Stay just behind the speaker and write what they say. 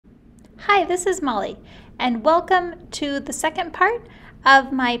Hi, this is Molly, and welcome to the second part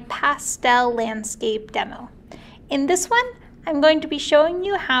of my Pastel Landscape demo. In this one, I'm going to be showing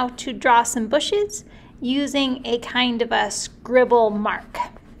you how to draw some bushes using a kind of a scribble mark.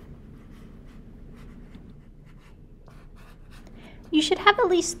 You should have at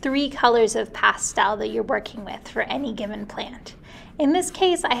least 3 colors of pastel that you're working with for any given plant. In this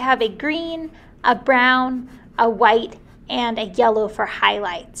case, I have a green, a brown, a white, and a yellow for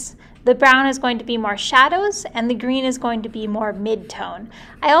highlights. The brown is going to be more shadows, and the green is going to be more mid-tone.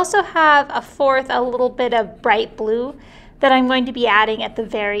 I also have a fourth, a little bit of bright blue that I'm going to be adding at the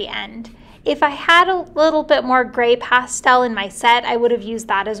very end. If I had a little bit more gray pastel in my set, I would have used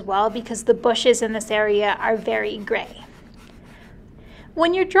that as well because the bushes in this area are very gray.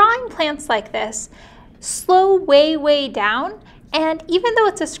 When you're drawing plants like this, slow way down. And even though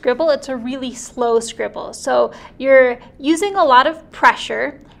it's a scribble, it's a really slow scribble. So you're using a lot of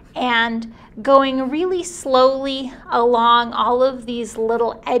pressure and going really slowly along all of these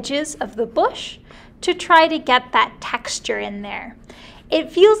little edges of the bush to try to get that texture in there.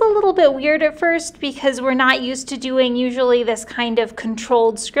 It feels a little bit weird at first because we're not used to doing usually this kind of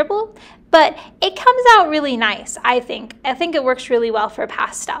controlled scribble, but it comes out really nice, I think. I think it works really well for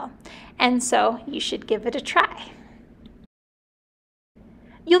pastel, and so you should give it a try.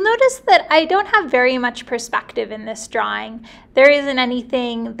 You'll notice that I don't have very much perspective in this drawing. There isn't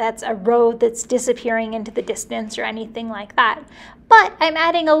anything that's a road that's disappearing into the distance or anything like that. But I'm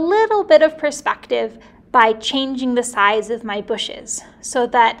adding a little bit of perspective by changing the size of my bushes so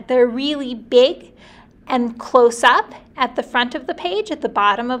that they're really big and close up at the front of the page, at the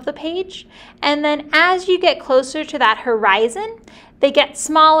bottom of the page. And then as you get closer to that horizon, they get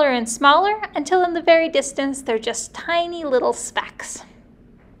smaller and smaller until in the very distance they're just tiny little specks.